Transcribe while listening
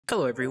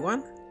Hello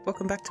everyone,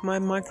 welcome back to my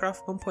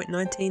Minecraft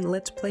 1.19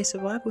 Let's Play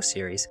Survival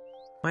series.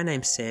 My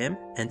name's Sam,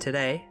 and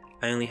today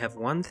I only have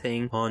one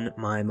thing on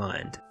my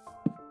mind.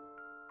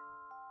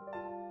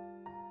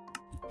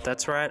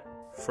 That's right,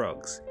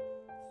 frogs.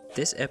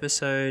 This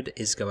episode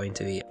is going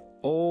to be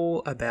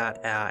all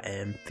about our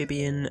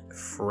amphibian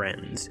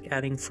friends.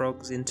 Adding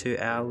frogs into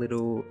our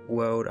little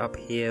world up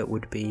here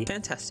would be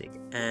fantastic,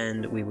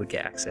 and we would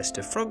get access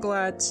to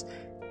froglights,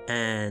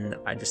 and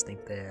I just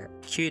think they're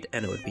cute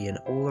and it would be an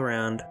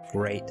all-around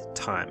great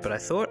time. But I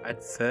thought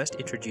I'd first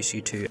introduce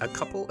you to a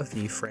couple of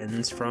new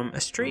friends from a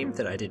stream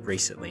that I did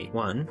recently.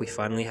 One, we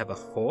finally have a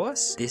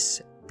horse.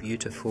 This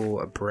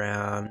beautiful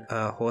brown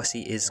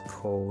horsey is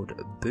called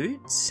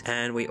Boots,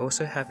 and we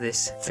also have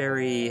this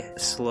very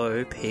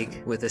slow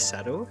pig with a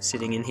saddle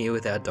sitting in here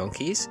with our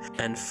donkeys.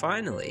 And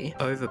finally,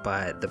 over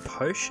by the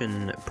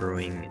potion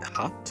brewing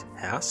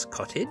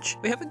cottage,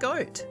 we have a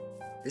goat.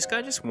 This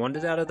guy just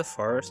wandered out of the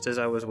forest as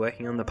I was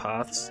working on the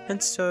paths,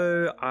 and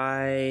so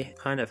I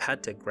kind of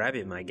had to grab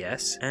him, I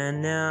guess,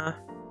 and now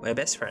we're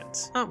best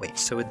friends, aren't we?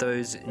 So with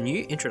those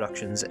new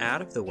introductions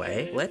out of the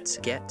way, let's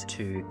get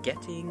to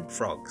getting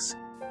frogs.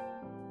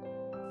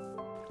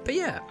 But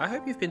yeah, I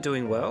hope you've been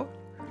doing well.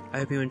 I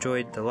hope you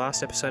enjoyed the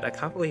last episode. I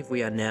can't believe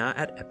we are now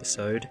at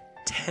episode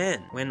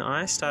 10. When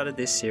I started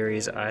this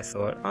series, I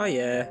thought, oh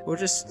yeah, we'll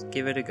just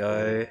give it a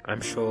go. I'm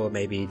sure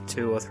maybe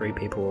 2 or 3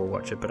 people will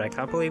watch it, but I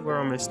can't believe we're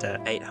almost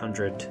at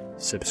 800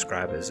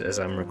 subscribers as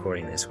I'm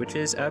recording this, which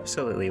is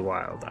absolutely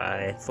wild.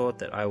 I thought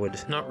that I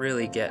would not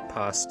really get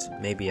past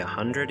maybe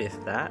 100,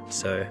 if that,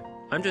 so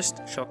I'm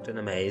just shocked and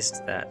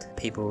amazed that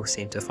people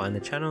seem to find the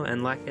channel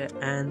and like it,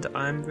 and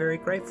I'm very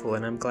grateful,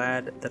 and I'm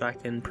glad that I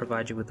can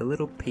provide you with a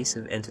little piece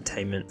of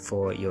entertainment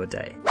for your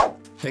day.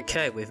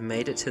 Okay, we've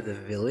made it to the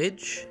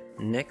village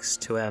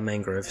next to our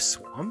mangrove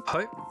swamp.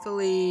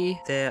 Hopefully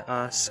there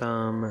are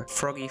some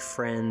froggy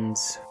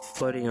friends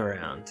floating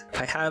around.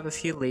 I have a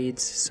few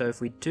leads, so if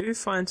we do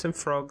find some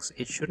frogs,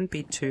 it shouldn't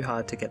be too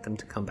hard to get them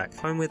to come back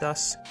home with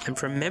us. And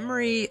from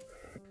memory,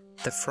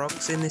 the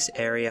frogs in this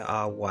area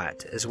are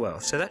white as well,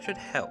 so that should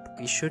help.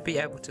 We should be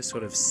able to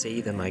sort of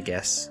see them, I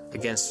guess,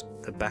 against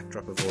the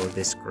backdrop of all of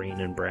this green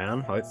and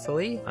brown,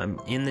 hopefully. I'm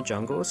in the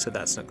jungle, so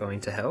that's not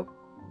going to help.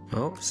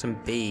 Oh, some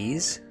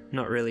bees.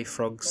 Not really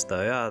frogs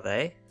though, are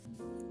they?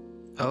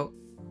 Oh,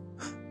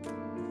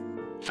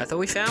 I thought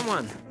we found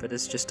one, but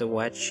it's just a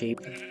white sheep.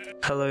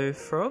 Hello,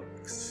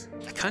 frogs?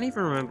 I can't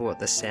even remember what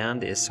the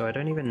sound is, so I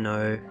don't even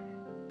know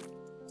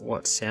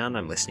what sound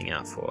I'm listening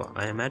out for.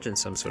 I imagine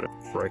some sort of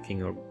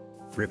croaking or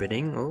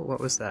ribbiting. Oh, what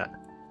was that?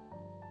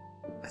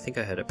 I think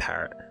I heard a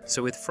parrot.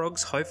 So with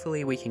frogs,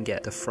 hopefully we can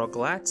get the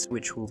froglights,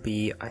 which will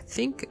be, I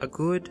think, a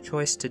good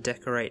choice to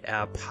decorate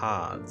our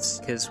paths,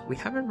 because we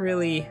haven't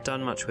really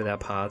done much with our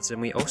paths,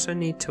 and we also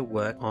need to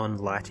work on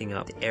lighting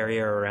up the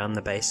area around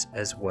the base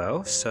as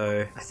well.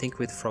 So I think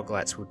with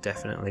froglights we'll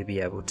definitely be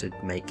able to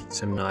make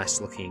some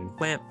nice looking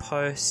lamp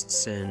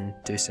posts and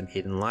do some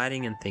hidden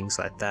lighting and things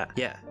like that.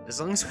 Yeah, as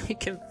long as we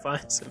can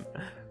find some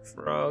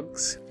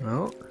frogs.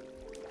 Oh,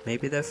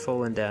 maybe they've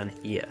fallen down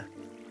here.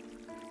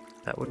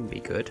 That wouldn't be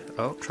good.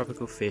 Oh,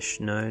 tropical fish.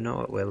 No, not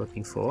what we're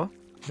looking for.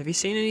 Have you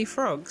seen any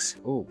frogs?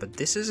 Oh, but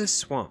this is a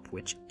swamp,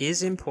 which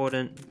is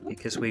important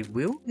because we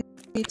will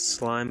need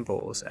slime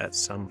balls at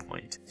some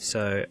point.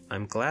 So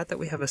I'm glad that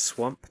we have a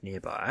swamp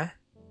nearby.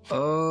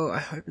 Oh, I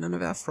hope none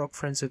of our frog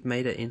friends have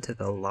made it into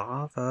the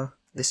lava.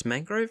 This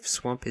mangrove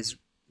swamp is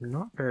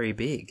not very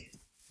big,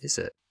 is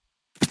it?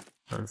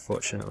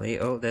 Unfortunately.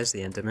 Oh, there's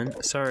the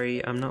Enderman.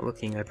 Sorry, I'm not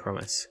looking, I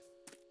promise.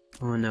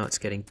 Oh, now it's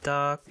getting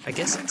dark. I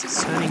guess since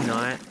it's turning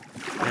night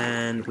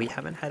and we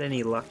haven't had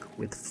any luck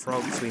with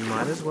frogs, we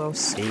might as well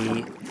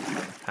see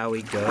how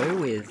we go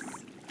with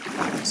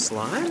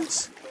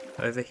slimes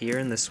over here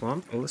in the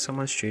swamp. Oh,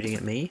 someone's shooting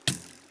at me.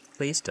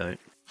 Please don't.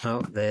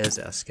 Oh, there's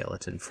our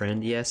skeleton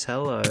friend. Yes,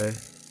 hello.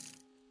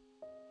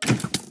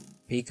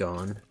 Be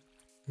gone.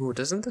 Oh,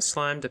 doesn't the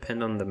slime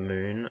depend on the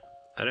moon?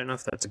 I don't know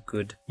if that's a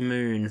good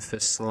moon for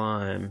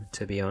slime,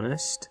 to be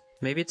honest.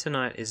 Maybe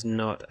tonight is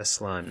not a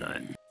slime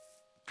night.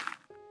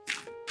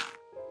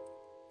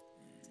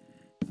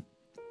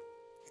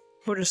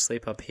 We'll just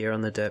sleep up here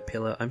on the dirt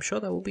pillar. I'm sure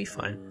that will be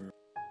fine.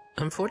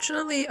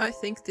 Unfortunately, I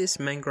think this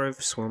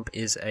mangrove swamp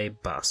is a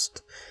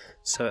bust.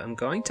 So I'm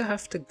going to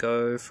have to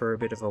go for a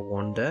bit of a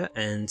wander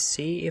and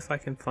see if I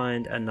can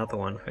find another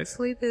one.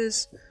 Hopefully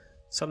there's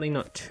something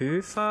not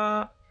too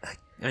far.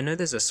 I know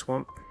there's a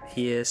swamp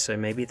here, so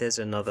maybe there's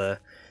another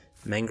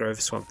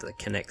mangrove swamp that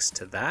connects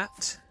to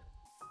that.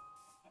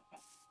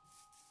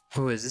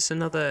 Oh, is this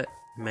another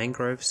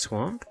mangrove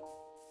swamp?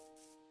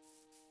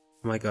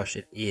 Oh my gosh,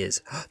 it is.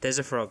 There's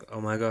a frog.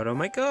 Oh my god, oh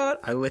my god.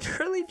 I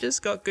literally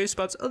just got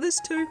goosebumps. Oh, there's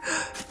 2.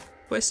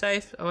 We're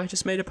safe. Oh, I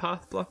just made a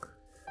path block.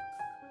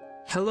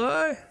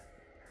 Hello?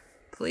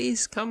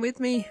 Please, come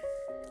with me.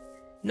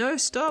 No,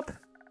 stop.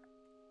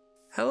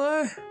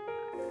 Hello?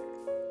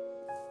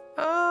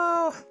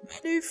 Oh, my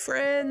new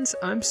friends.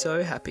 I'm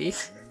so happy.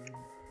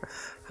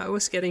 I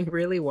was getting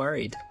really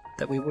worried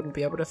that we wouldn't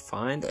be able to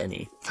find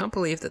any. Can't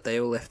believe that they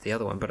all left the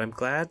other one, but I'm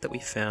glad that we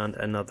found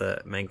another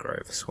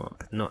mangrove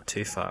swamp not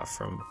too far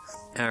from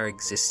our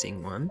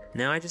existing one.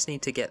 Now I just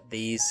need to get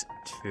these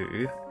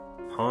two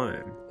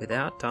home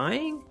without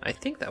dying. I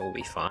think that will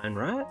be fine,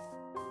 right?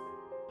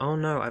 Oh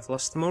no, I've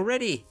lost them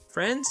already,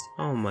 friends.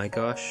 Oh my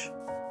gosh.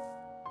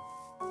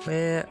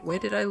 Where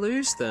did I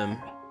lose them?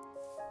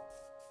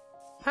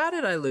 How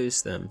did I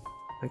lose them?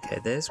 Okay,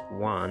 there's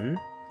one.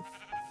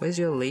 Where's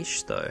your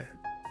leash though?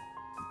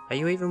 Are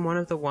you even one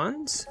of the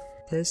ones?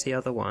 There's the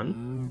other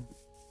one.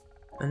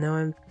 And now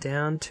I'm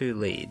down 2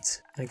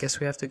 leads. I guess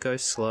we have to go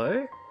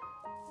slow?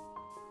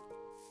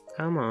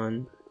 Come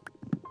on.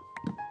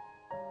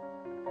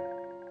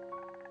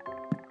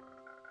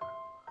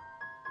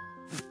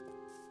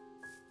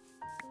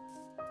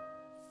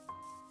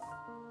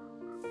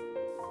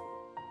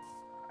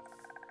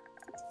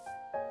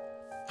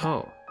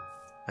 Oh,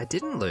 I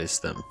didn't lose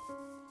them.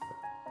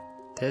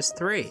 There's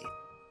 3.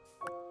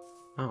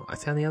 Oh, I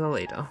found the other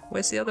lead. Oh,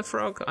 where's the other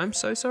frog? I'm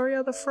so sorry,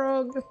 other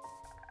frog.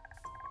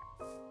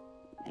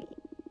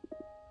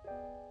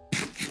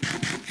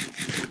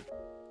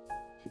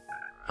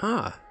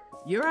 Ah,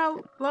 you're our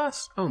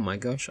last. Oh my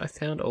gosh, I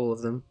found all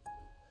of them.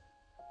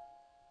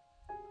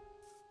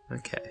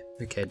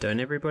 Okay, don't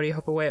everybody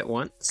hop away at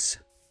once.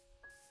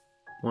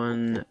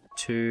 1,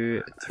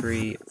 2,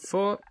 3,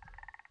 4.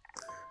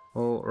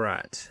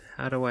 Alright,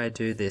 how do I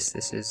do this?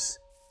 This is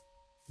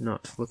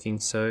not looking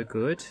so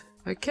good.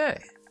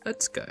 Okay,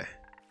 let's go.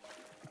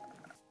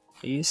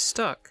 Are you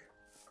stuck?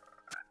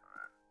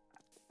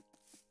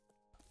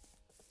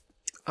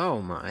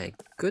 Oh my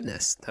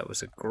goodness, that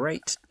was a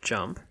great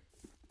jump.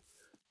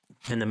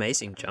 An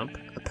amazing jump.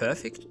 A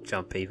perfect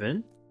jump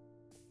even.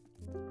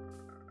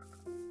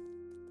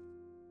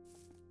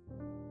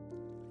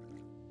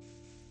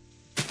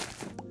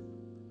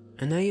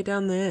 And now you're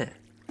down there.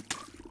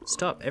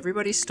 Stop.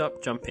 Everybody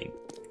stop jumping.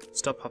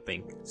 Stop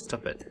hopping.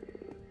 Stop it.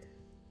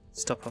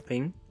 Stop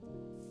hopping.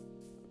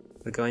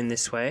 We're going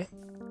this way.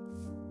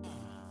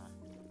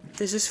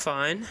 This is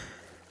fine.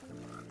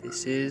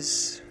 This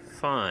is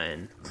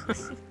fine.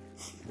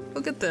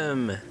 Look at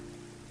them. They're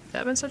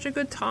having such a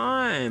good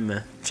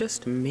time.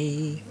 Just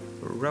me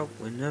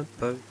rowing a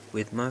boat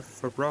with my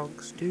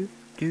frogs. Do,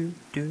 do,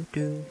 do,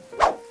 do.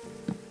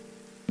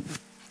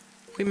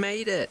 We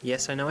made it!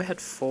 Yes, I know I had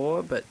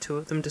 4, but 2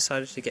 of them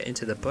decided to get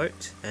into the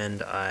boat,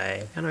 and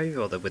I can't be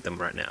bothered with them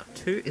right now.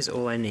 2 is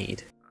all I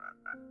need.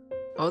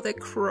 Oh, they're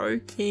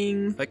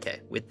croaking!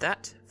 Okay, with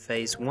that,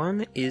 phase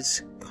 1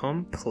 is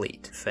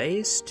complete.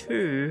 Phase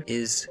 2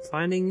 is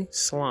finding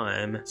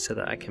slime so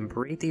that I can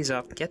breed these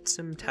up, get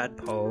some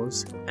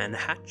tadpoles, and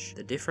hatch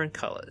the different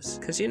colours.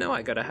 Because you know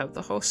I gotta have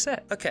the whole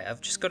set. Okay,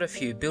 I've just got a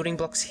few building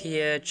blocks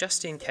here,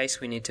 just in case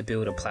we need to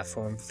build a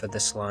platform for the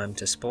slime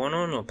to spawn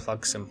on, or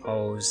plug some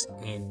holes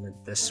in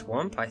the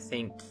swamp. I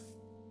think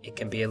it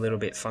can be a little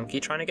bit funky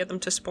trying to get them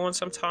to spawn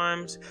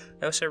sometimes.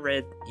 I also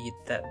read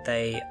that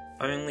they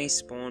only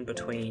spawn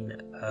between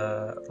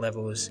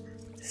levels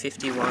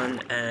 51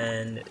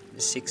 and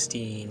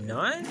 69,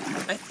 I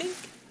think.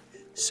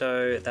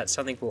 So that's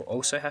something we'll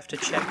also have to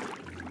check.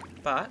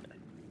 But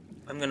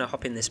I'm gonna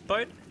hop in this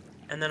boat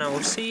and then I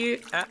will see you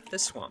at the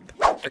swamp.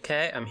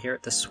 Okay, I'm here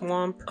at the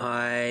swamp.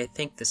 I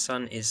think the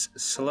sun is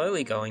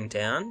slowly going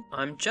down.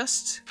 I'm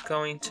just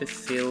going to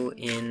fill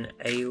in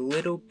a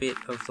little bit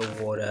of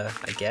the water,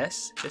 I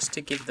guess, just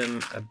to give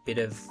them a bit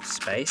of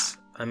space.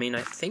 I mean,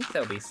 I think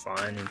they'll be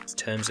fine in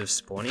terms of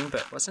spawning,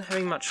 but wasn't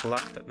having much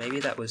luck, but maybe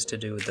that was to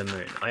do with the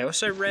moon. I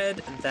also read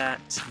that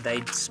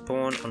they'd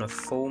spawn on a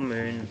full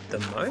moon the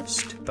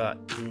most, but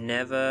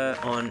never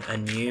on a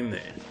new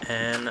moon.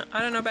 And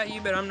I don't know about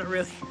you, but I'm not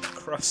really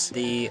across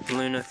the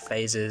lunar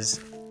phases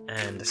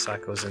and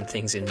cycles and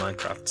things in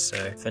Minecraft.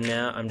 So for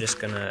now, I'm just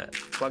gonna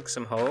plug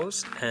some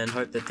holes and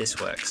hope that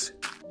this works.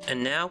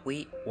 And now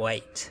we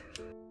wait.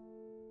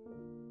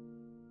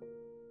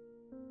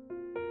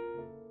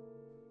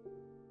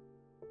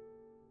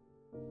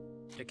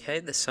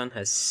 Okay, the sun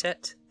has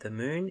set, the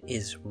moon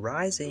is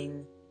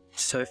rising.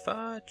 So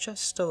far,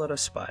 just a lot of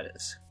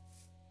spiders.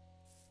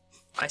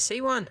 I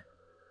see one!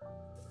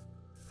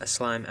 A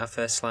slime, our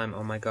first slime,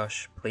 oh my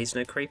gosh. Please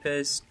no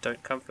creepers,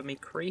 don't come for me,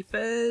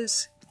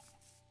 creepers!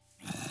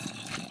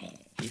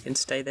 You can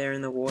stay there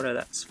in the water,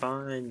 that's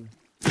fine.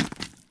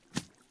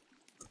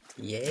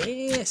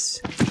 Yes!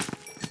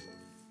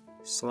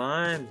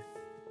 Slime!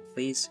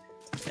 Please,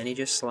 I need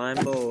your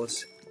slime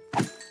balls.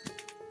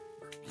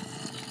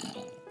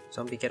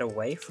 Zombie, get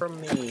away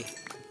from me.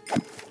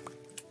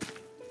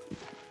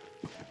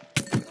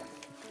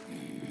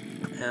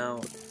 Ow.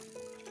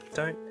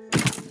 Don't.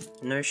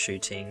 No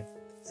shooting.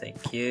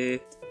 Thank you.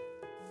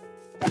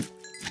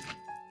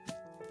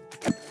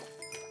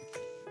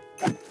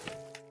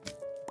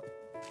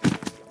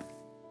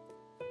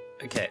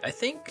 Okay, I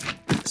think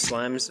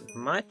slimes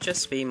might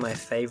just be my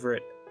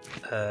favorite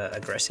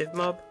aggressive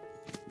mob.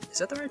 Is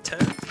that the right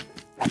term?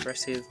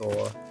 Aggressive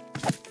or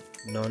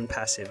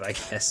non-passive, I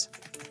guess.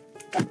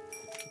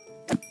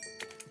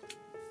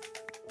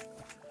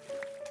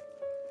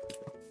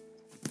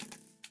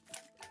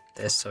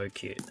 They're so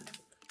cute.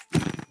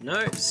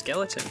 No,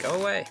 skeleton,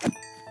 go away.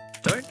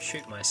 Don't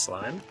shoot my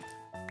slime.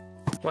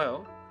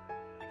 Well,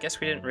 I guess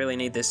we didn't really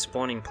need this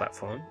spawning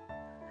platform.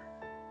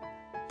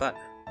 But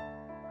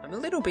I'm a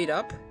little beat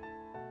up.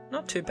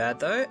 Not too bad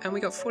though, and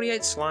we got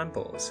 48 slime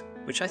balls,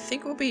 which I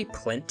think will be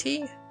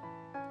plenty.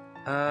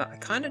 I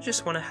kind of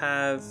just want to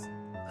have,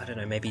 I don't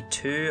know, maybe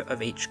 2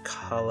 of each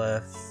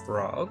color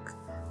frog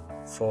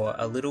for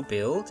a little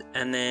build,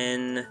 and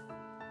then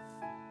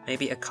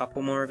maybe a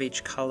couple more of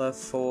each color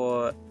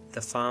for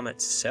the farm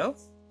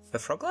itself, for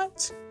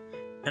froglights.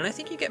 And I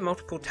think you get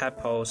multiple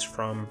tadpoles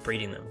from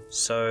breeding them,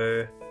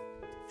 so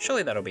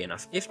surely that'll be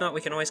enough. If not,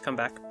 we can always come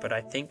back, but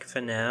I think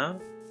for now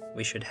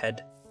we should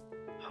head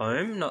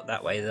home, not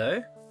that way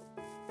though,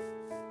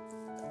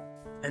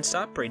 and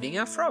start breeding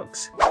our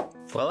frogs.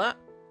 Voila!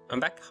 I'm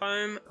back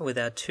home with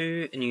our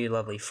 2 new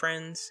lovely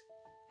friends.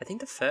 I think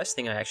the first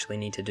thing I actually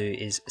need to do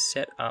is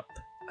set up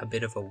a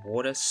bit of a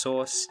water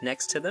source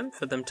next to them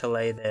for them to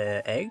lay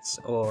their eggs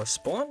or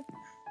spawn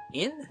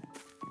in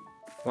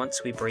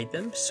once we breed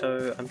them.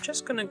 So I'm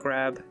just gonna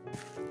grab,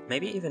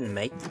 maybe even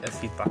make a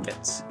few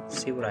buckets,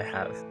 see what I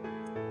have.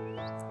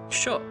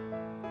 Sure,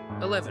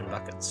 11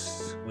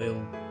 buckets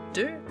will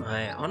do.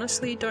 I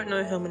honestly don't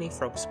know how many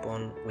frog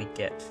spawn we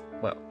get.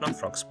 Well, not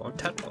frog spawn,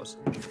 tadpoles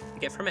we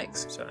get from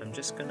eggs. So I'm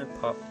just gonna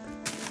pop,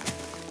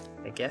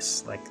 I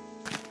guess, like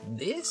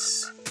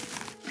this.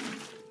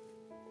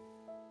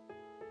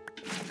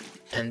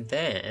 And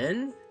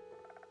then,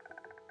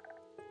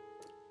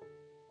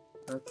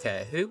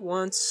 okay, who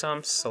wants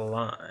some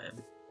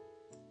slime?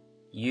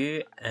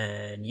 You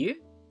and you?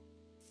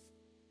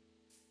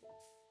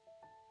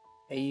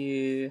 Are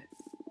you,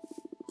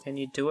 can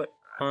you do it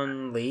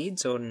on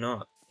leads or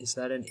not? Is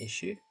that an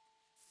issue?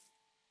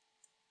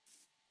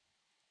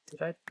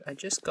 Did I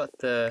just got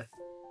the,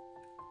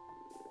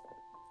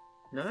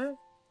 no?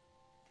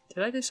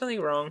 Did I do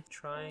something wrong?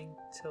 Trying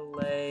to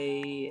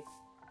lay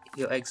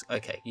your eggs,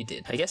 okay, you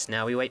did. I guess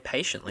now we wait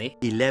patiently.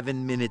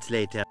 11 minutes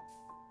later.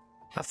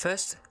 Our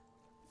first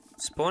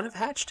spawn have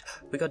hatched.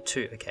 We got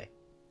 2, okay.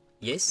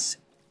 Yes.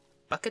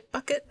 Bucket,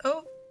 bucket,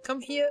 oh,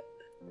 come here.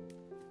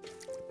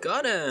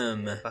 Got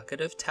him!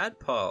 Bucket of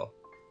tadpole.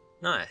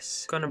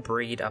 Nice. Gonna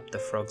breed up the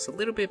frogs a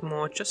little bit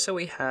more just so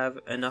we have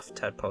enough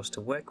tadpoles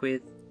to work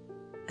with.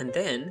 And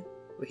then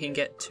we can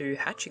get to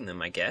hatching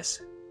them, I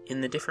guess,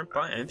 in the different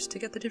biomes to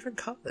get the different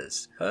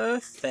colors.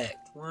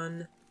 Perfect.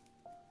 1,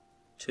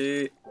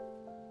 2,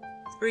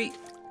 3,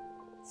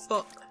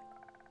 4.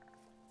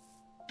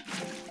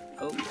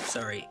 Oh,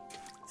 sorry.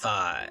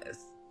 5.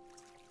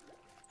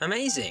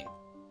 Amazing.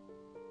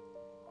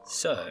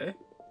 So,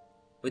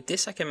 with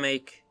this I can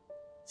make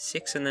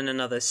 6 and then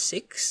another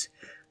 6,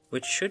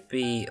 which should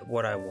be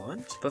what I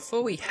want.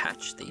 Before we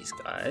hatch these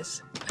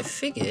guys, I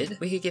figured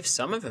we could give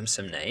some of them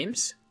some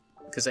names,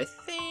 because I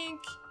think,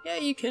 yeah,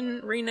 you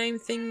can rename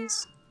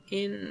things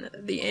in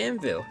the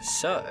anvil.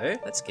 So,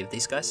 let's give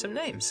these guys some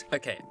names.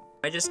 Okay,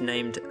 I just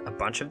named a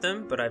bunch of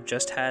them, but I've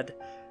just had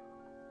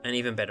an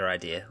even better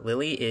idea.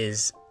 Lily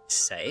is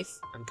safe.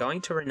 I'm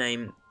going to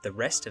rename the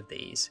rest of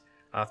these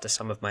after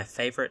some of my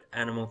favorite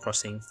Animal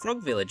Crossing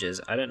frog villages.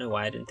 I don't know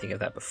why I didn't think of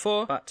that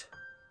before, but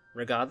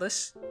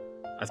regardless,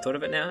 I've thought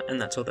of it now, and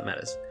that's all that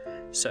matters.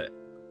 So,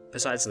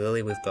 besides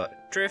Lily, we've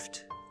got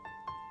Drift,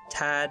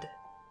 Tad,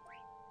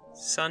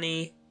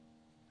 Sunny,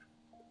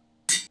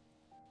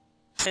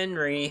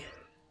 Henry,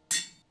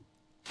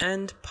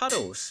 and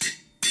Puddles.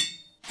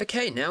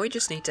 Okay, now we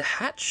just need to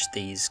hatch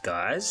these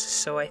guys.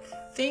 So I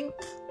think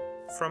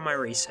from my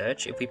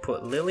research, if we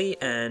put Lily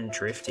and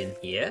Drift in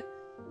here,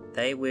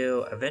 they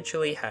will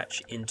eventually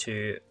hatch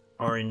into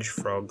orange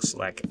frogs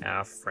like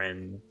our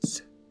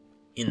friends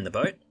in the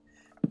boat.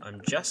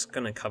 I'm just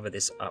gonna cover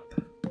this up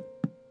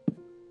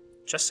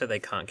just so they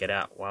can't get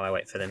out while I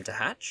wait for them to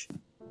hatch.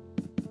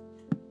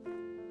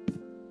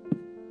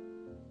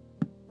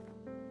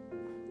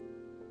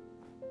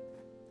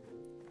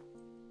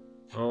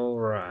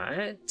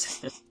 Alright,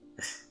 this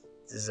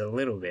is a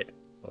little bit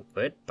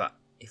awkward, but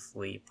if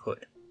we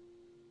put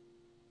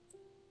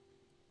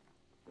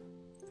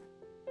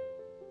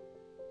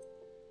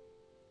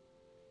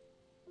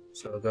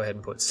so we'll go ahead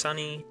and put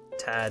Sunny,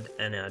 Tad,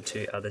 and our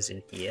 2 others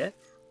in here.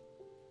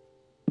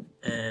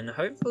 And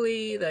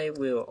hopefully they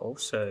will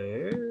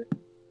also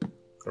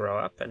grow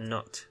up and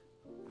not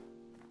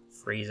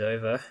freeze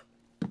over.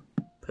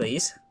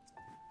 Please.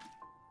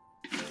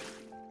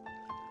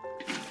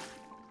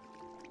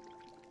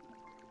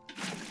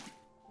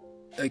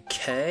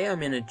 Okay,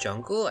 I'm in a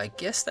jungle. I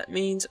guess that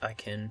means I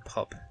can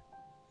pop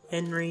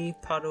Henry,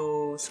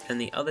 Puddles, and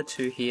the other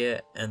 2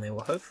 here, and they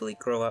will hopefully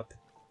grow up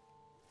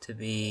to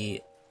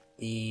be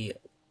the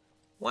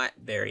white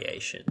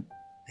variation.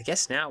 I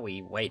guess now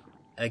we wait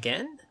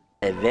again?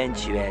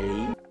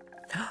 Eventually.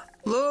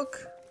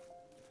 Look!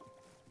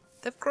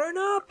 They've grown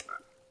up!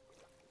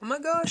 Oh my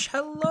gosh,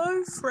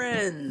 hello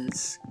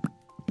friends!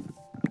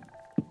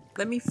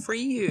 Let me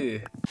free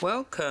you.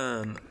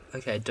 Welcome.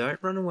 Okay, don't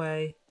run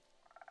away.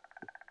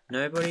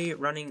 Nobody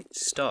running.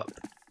 Stop.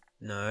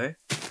 No.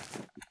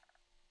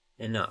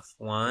 Enough.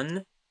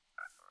 1,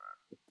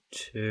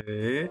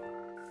 2,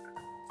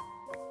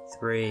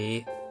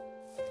 3,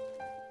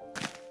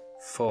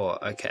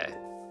 4. Okay.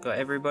 Got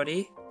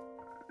everybody?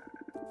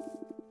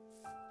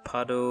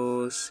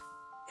 Puddles.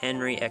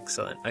 Henry,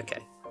 excellent.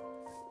 Okay.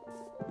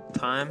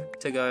 Time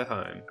to go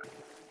home.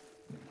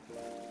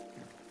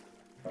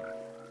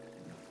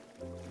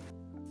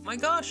 My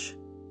gosh!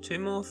 2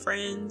 more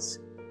friends.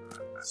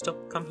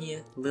 Stop, come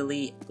here.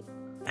 Lily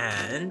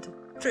and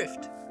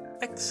Drift.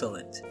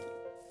 Excellent.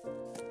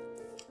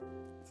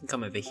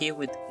 Come over here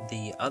with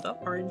the other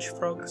orange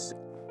frogs.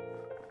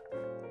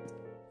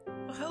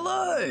 Oh,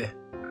 hello!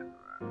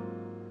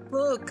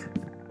 Look!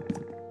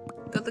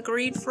 Got the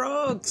green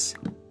frogs!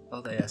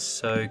 Oh, they are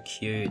so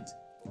cute.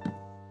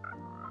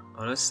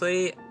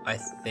 Honestly, I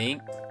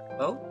think...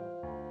 Oh,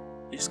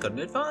 you just got an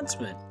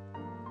advancement.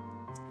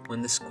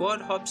 When the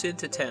squad hops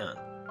into town.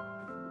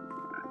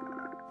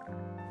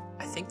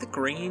 I think the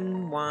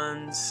green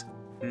ones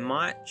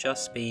might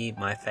just be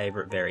my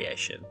favourite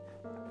variation.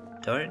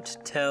 Don't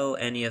tell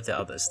any of the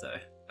others though.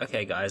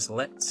 Okay guys,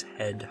 let's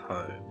head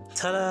home.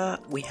 Ta-da!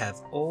 We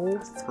have all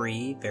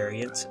 3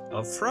 variants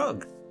of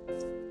frog.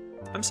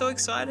 I'm so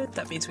excited.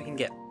 That means we can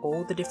get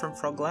all the different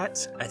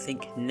froglights. I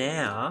think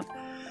now...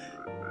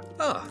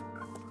 Oh,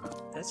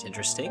 that's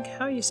interesting.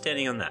 How are you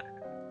standing on that?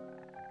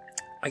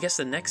 I guess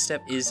the next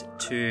step is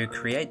to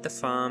create the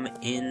farm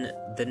in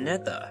the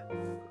Nether,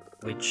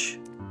 which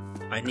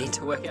I need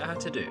to work out how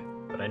to do.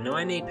 But I know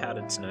I need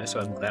powdered snow, so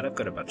I'm glad I've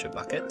got a bunch of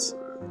buckets.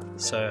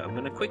 So I'm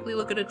going to quickly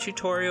look at a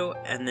tutorial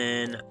and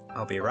then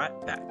I'll be right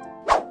back.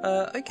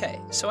 Okay,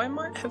 so I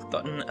might have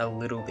gotten a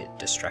little bit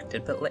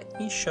distracted, but let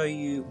me show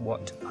you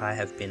what I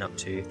have been up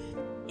to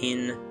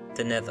in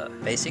the Nether.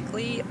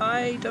 Basically,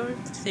 I don't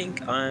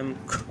think I'm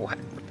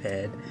quite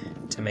prepared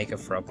to make a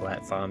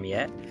Froglight Farm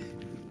yet.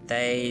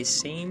 They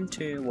seem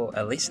to, well,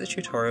 at least the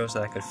tutorials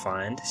that I could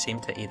find seem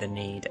to either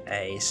need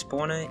a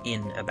spawner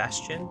in a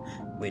bastion,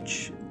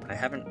 which I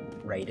haven't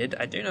raided.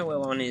 I do know where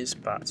one is,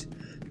 but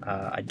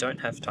I don't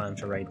have time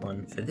to raid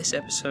one for this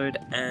episode,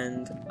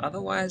 and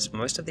otherwise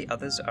most of the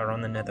others are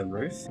on the Nether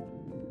roof,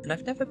 and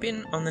I've never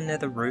been on the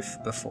Nether roof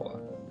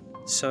before.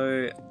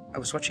 So I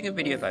was watching a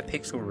video by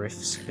Pixel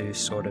Riffs who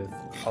sort of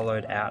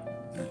hollowed out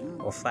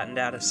or flattened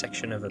out a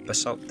section of a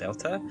basalt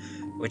delta,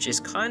 which is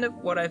kind of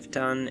what I've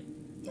done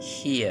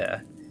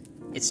here.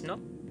 It's not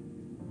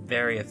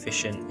very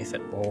efficient, if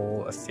at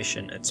all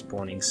efficient, at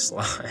spawning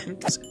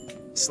slimes.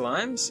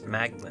 Slimes?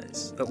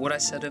 Magmas. But what I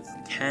sort of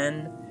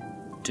can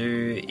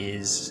do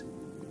is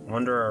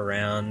wander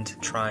around,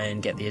 try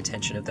and get the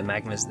attention of the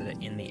magmas that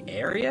are in the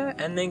area,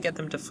 and then get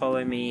them to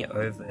follow me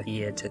over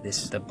here to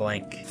the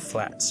blank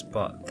flat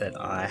spot that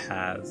I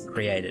have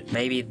created.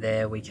 Maybe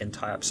there we can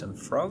tie up some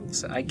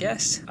frogs, I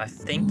guess. I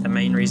think the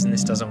main reason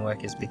this doesn't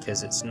work is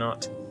because it's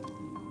not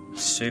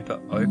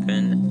super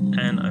open,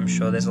 and I'm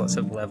sure there's lots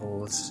of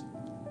levels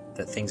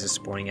that things are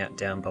spawning out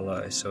down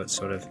below, so it's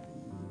sort of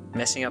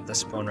messing up the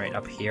spawn rate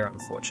up here,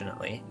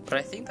 unfortunately. But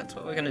I think that's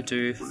what we're going to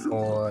do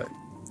for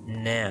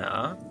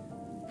now.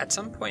 At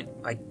some point,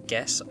 I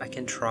guess I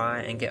can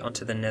try and get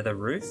onto the Nether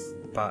roof,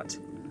 but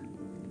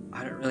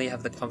I don't really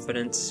have the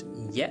confidence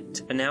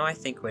yet. For now, I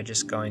think we're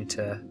just going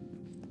to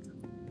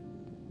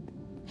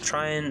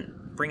try and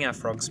bring our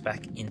frogs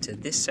back into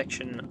this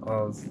section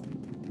of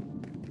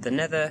the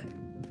Nether,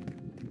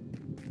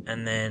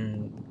 and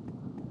then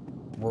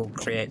we'll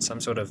create some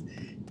sort of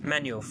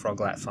manual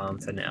Froglight farm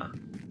for now.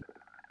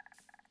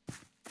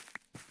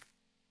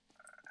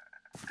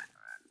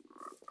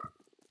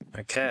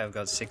 Okay, I've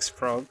got 6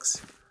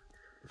 frogs.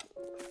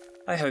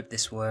 I hope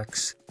this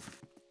works.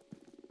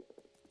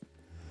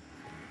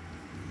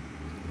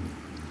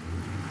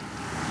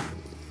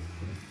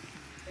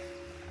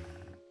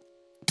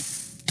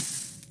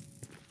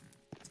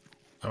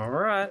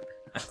 Alright,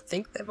 I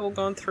think they've all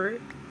gone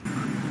through.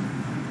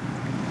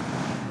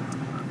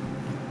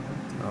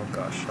 Oh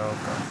gosh, oh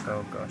gosh,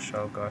 oh gosh,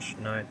 oh gosh,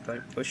 no,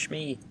 don't push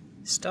me.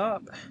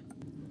 Stop.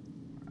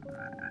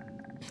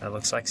 That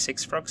looks like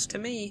 6 frogs to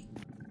me.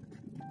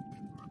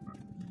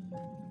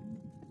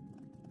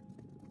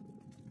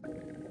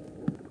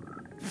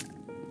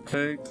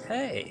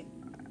 Okay.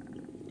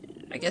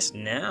 I guess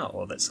now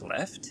all that's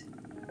left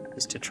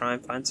is to try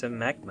and find some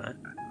magma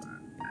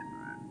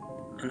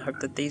and hope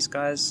that these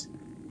guys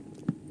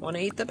want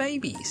to eat the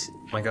babies.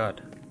 Oh my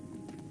god.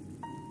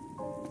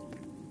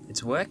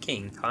 It's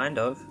working, kind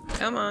of.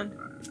 Come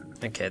on.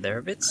 Okay, they're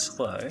a bit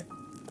slow,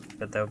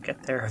 but they'll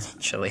get there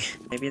eventually.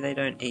 Maybe they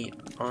don't eat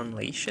on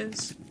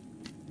leashes?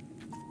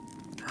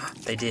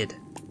 They did.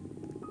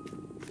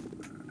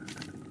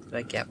 Did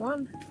I get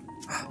one?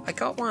 I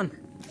got one!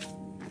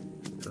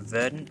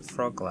 Verdant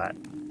Froglight.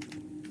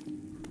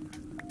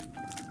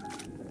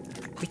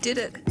 We did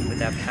it!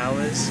 With our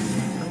powers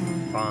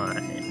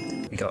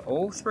combined. We got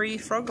all 3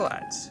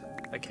 Froglights.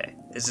 Okay,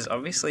 this is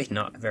obviously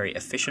not a very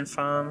efficient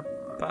farm,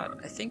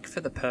 but I think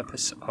for the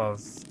purpose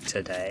of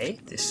today,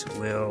 this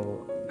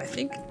will, I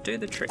think, do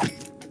the trick.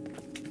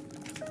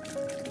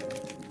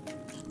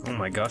 Oh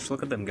my gosh,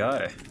 look at them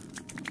go.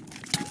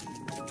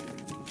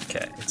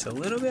 Okay, it's a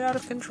little bit out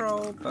of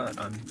control, but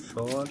I'm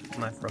sure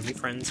my froggy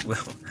friends will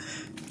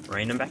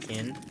Rein them back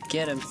in.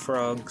 Get them,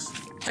 frogs.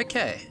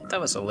 Okay, that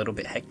was a little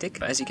bit hectic,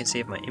 but as you can see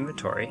in my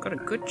inventory, I've got a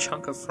good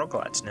chunk of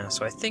froglights now,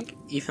 so I think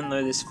even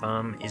though this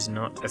farm is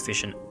not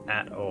efficient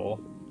at all,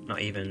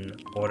 not even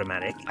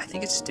automatic, I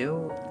think it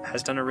still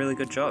has done a really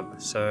good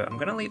job. So I'm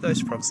gonna leave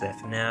those frogs there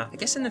for now. I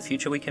guess in the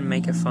future we can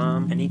make a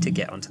farm. I need to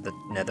get onto the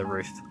nether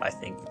roof, I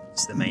think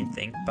is the main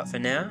thing. But for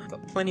now, I've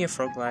got plenty of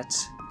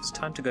froglights. It's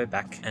time to go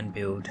back and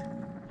build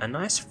a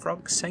nice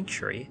frog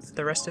sanctuary for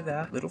the rest of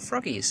our little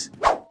froggies.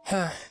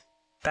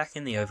 Back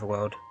in the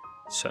overworld.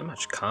 So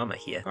much karma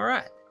here.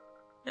 Alright,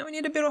 now we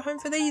need to build a home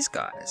for these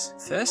guys.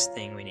 First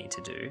thing we need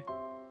to do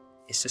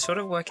is to sort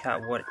of work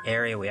out what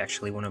area we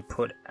actually want to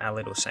put our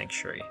little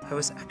sanctuary. I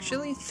was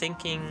actually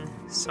thinking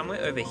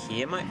somewhere over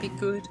here might be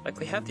good. Like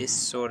we have this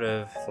sort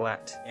of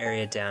flat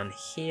area down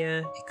here.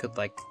 It could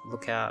like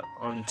look out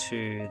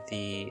onto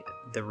the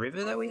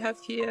river that we have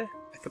here.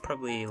 I could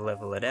probably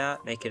level it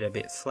out, make it a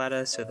bit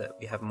flatter so that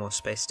we have more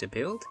space to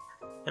build.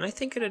 And I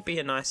think it'd be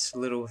a nice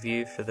little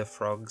view for the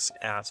frogs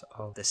out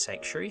of the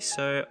sanctuary.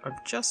 So I'm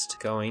just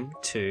going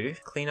to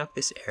clean up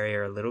this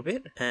area a little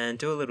bit and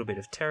do a little bit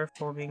of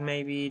terraforming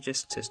maybe,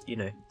 just to, you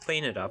know,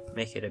 clean it up,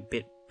 make it a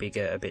bit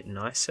bigger, a bit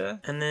nicer,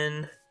 and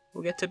then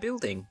we'll get to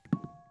building.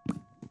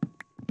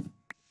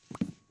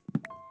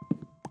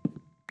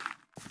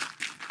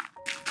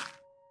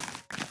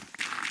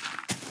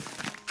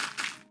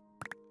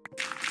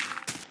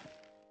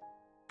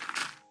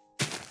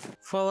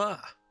 Voila!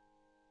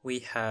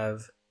 We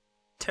have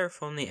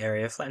terraformed the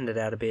area, flattened it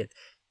out a bit.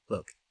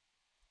 Look,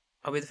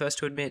 I'll be the first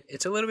to admit,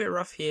 it's a little bit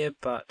rough here,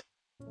 but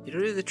it'll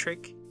do the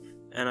trick.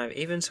 And I've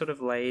even sort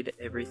of laid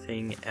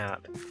everything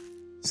out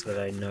so that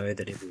I know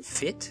that it will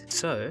fit.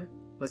 So,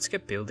 let's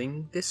get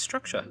building this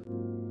structure.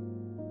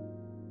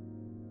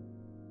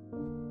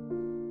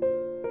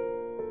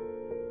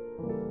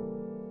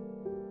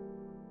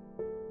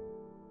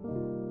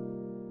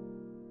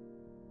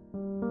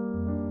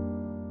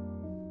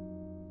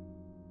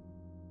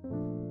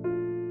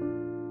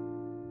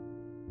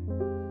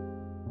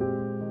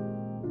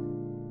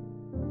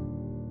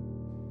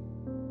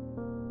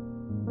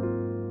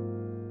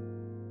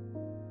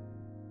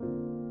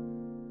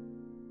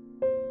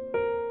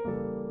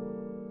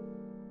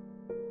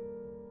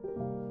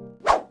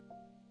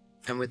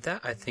 And with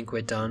that, I think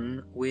we're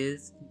done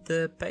with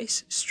the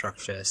base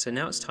structure. So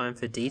now it's time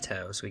for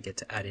details. We get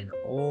to add in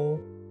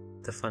all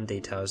the fun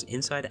details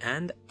inside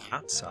and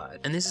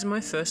outside. And this is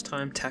my first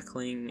time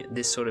tackling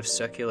this sort of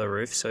circular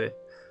roof, so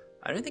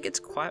I don't think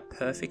it's quite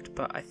perfect,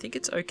 but I think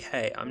it's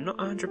okay. I'm not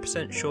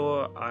 100%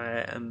 sure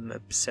I am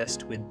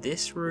obsessed with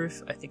this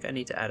roof. I think I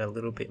need to add a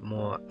little bit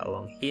more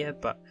along here,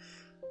 but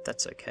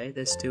that's okay.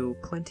 There's still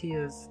plenty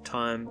of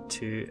time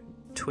to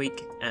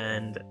tweak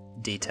and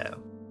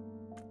detail.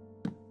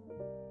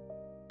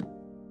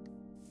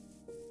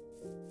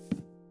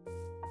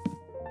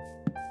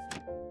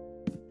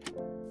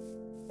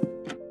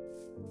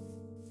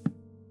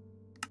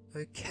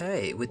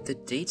 Okay, with the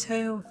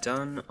detail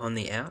done on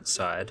the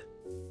outside,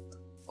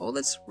 all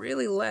that's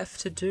really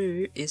left to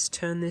do is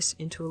turn this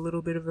into a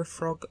little bit of a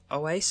frog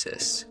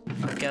oasis.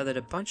 I've gathered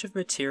a bunch of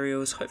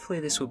materials,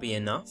 hopefully this will be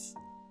enough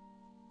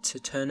to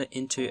turn it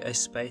into a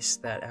space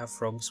that our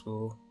frogs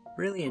will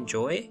really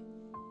enjoy.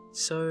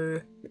 So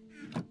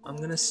I'm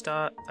gonna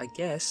start, I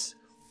guess,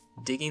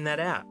 digging that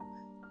out.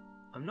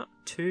 I'm not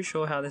too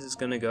sure how this is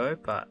gonna go,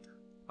 but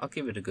I'll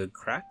give it a good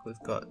crack.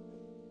 We've got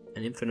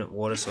an infinite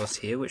water source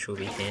here, which will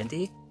be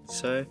handy.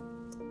 So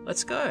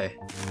let's go.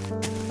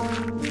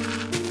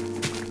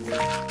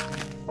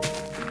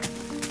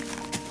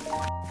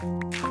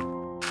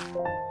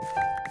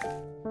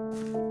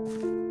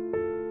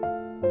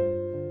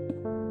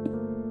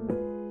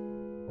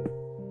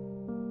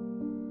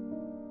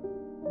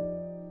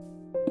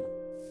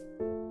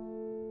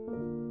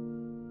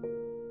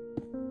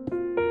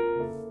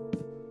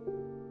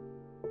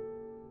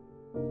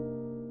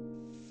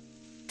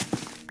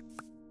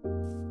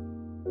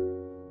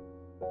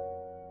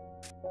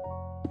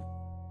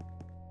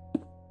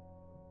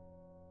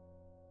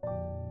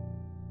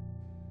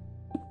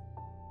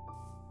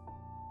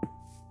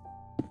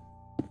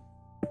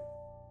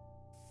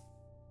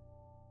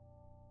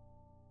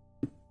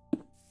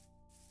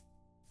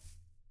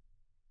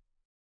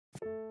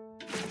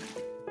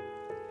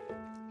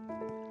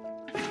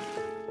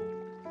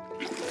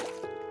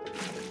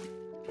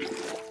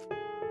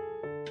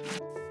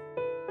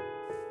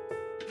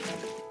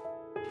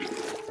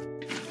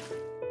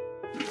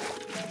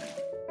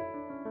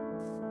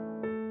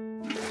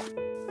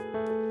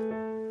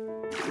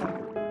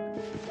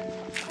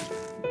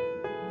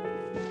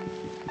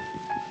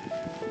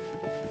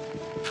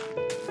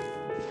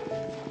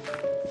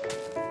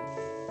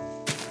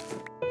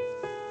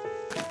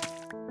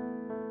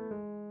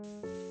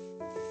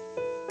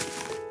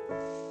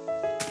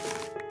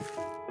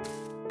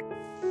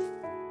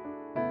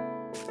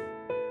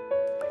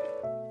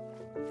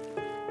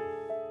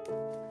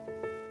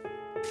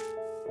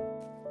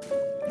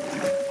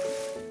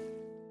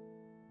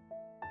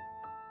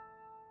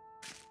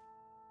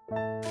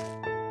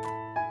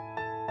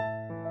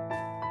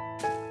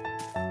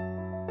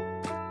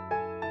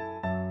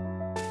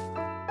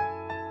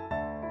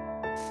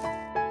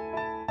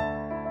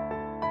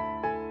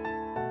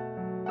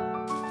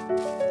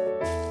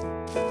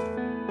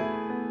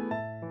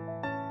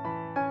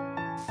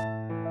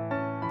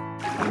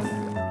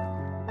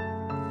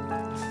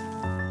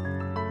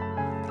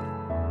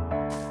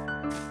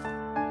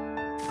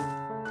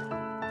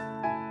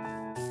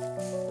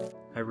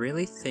 I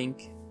really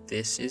think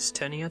this is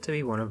turning out to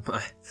be one of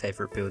my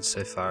favourite builds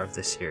so far of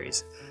the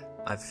series.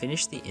 I've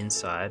finished the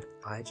inside,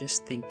 I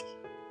just think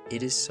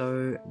it is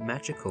so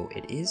magical.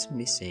 It is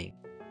missing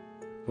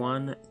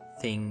one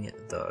thing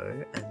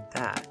though, and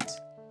that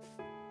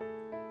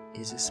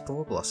is a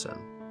spore blossom.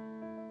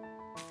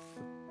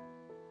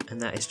 And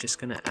that is just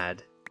going to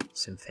add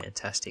some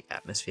fantastic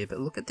atmosphere. But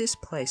look at this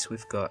place,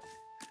 we've got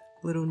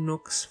little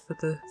nooks for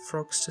the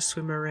frogs to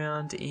swim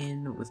around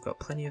in, we've got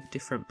plenty of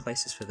different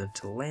places for them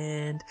to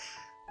land,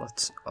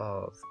 lots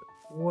of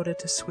water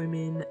to swim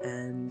in,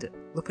 and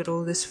look at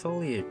all this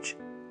foliage.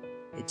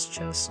 It's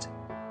just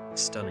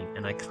stunning,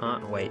 and I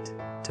can't wait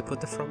to put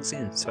the frogs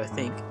in, so I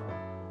think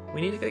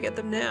we need to go get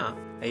them now.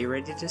 Are you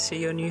ready to see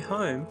your new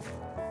home?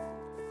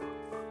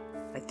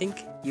 I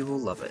think you will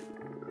love it.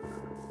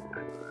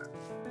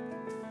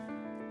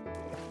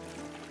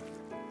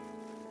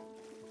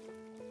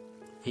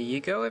 Here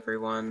you go,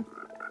 everyone.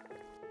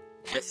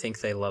 I think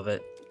they love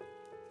it.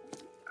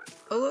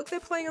 Oh look, they're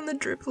playing on the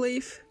drip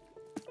leaf.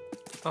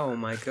 Oh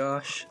my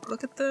gosh,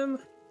 look at them.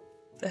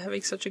 They're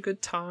having such a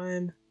good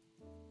time.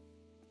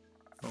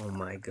 Oh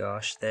my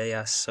gosh, they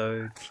are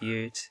so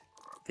cute.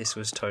 This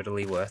was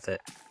totally worth it.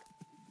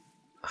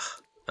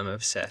 I'm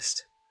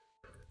obsessed.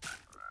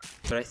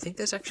 But I think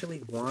there's actually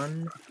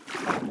one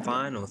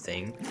final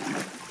thing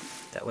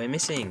that we're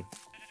missing.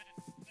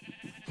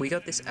 We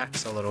got this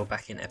axolotl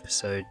back in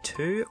episode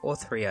 2 or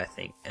 3 I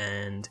think,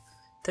 and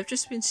they've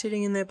just been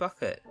sitting in their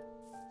bucket.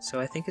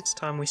 So I think it's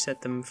time we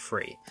set them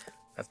free.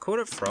 I've caught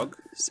a frog,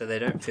 so they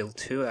don't feel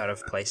too out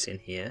of place in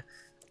here.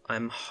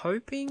 I'm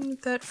hoping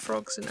that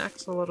frogs and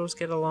axolotls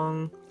get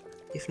along.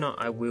 If not,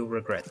 I will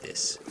regret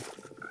this.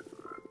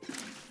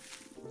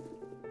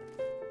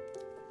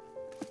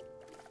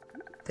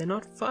 They're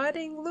not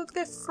fighting, look,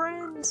 they're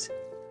friends!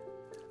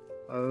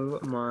 Oh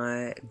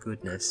my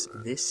goodness,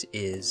 this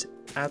is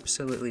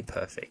absolutely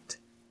perfect.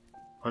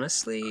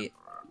 Honestly,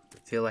 I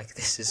feel like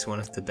this is one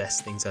of the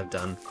best things I've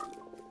done.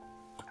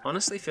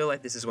 Honestly, feel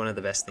like this is one of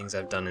the best things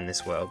I've done in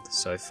this world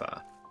so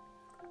far.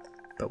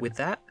 But with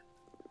that,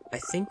 I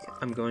think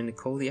I'm going to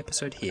call the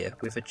episode here.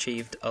 We've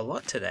achieved a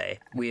lot today.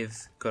 We've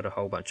got a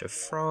whole bunch of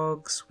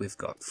frogs, we've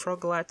got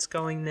froglights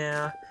going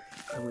now,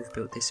 and we've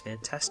built this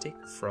fantastic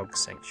frog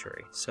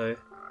sanctuary. So,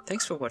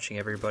 thanks for watching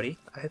everybody.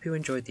 I hope you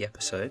enjoyed the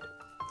episode.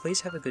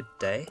 Please have a good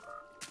day,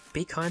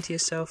 be kind to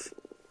yourself,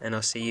 and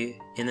I'll see you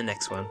in the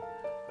next one.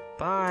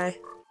 Bye!